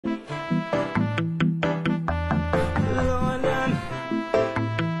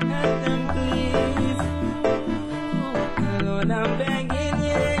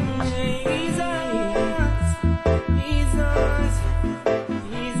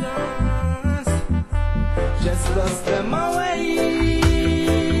just lost them away.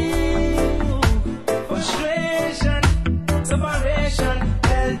 Frustration, separation,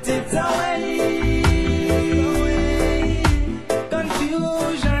 melt it away.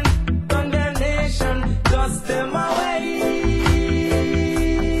 Confusion, condemnation, dust them away.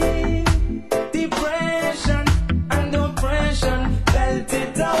 Depression and oppression, melt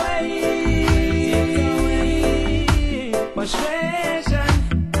it away. Frustration,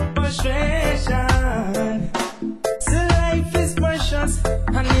 frustration. So life is precious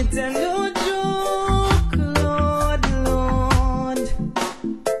and it's a no joke, Lord, Lord.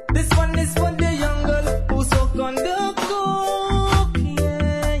 This one is for the young girl who suck on the coke,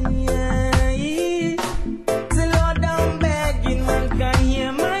 yeah, yeah. So Lord, I'm begging, man can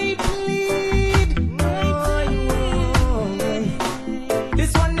hear my plea, my plea.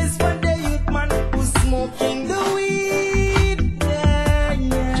 This one is for the youth man who's smoking the weed, yeah,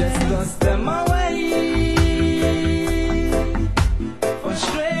 yeah. Just lost them away.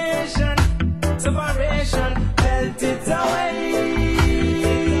 Frustration, separation, melt it away.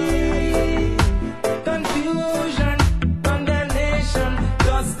 Confusion, condemnation,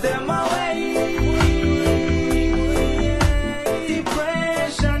 dust them away.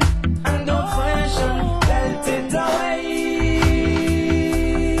 Depression and oppression, melt it away.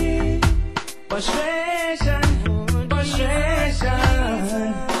 Frustration, frustration.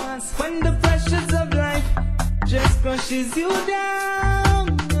 When the pressures of life just crushes you down,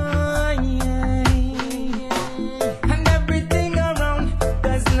 and everything around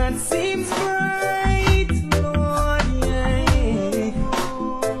does not seem right, Lord, yeah.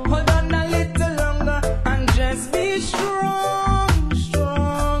 Hold on a little longer and just be strong,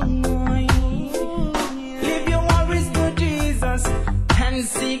 strong, yeah. Leave your worries to Jesus and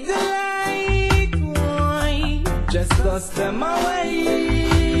seek the light, boy. Just dust them away.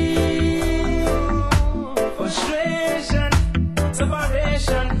 Frustration,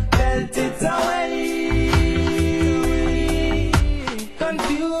 separation, melt it away.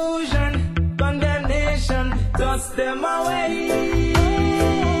 Confusion, condemnation, dust them away.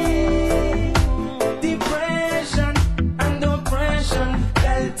 Depression and oppression,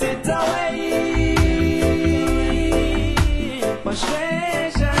 melt it away.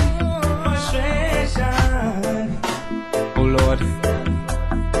 Frustration, frustration. Oh Lord,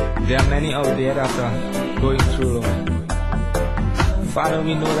 there are many out there that are going through, Lord. Father,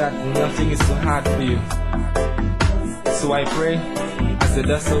 we know that nothing is too hard for you. So I pray, as you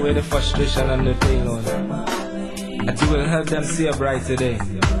dust away the frustration and the pain, Lord, that you will help them see a brighter day.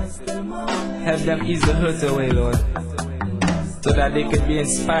 Help them ease the hurt away, Lord, so that they could be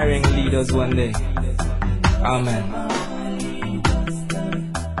inspiring leaders one day. Amen.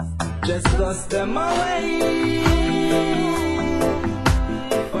 Just dust them away.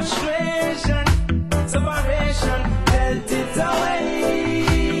 Frustration, separation, melt it away.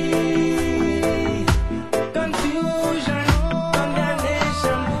 Confusion,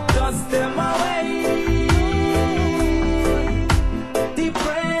 condemnation, dust them away.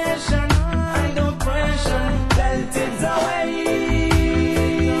 Depression and oppression, melt it away.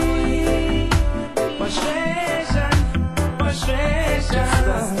 Frustration, frustration, just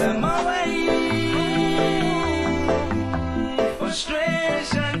dust them away.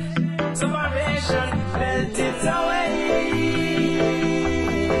 Frustration, separation, melt it away.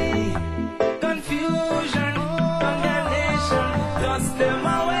 Confusion, condemnation, dust them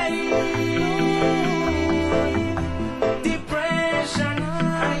away. Depression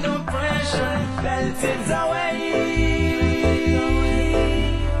and oppression, melt it away.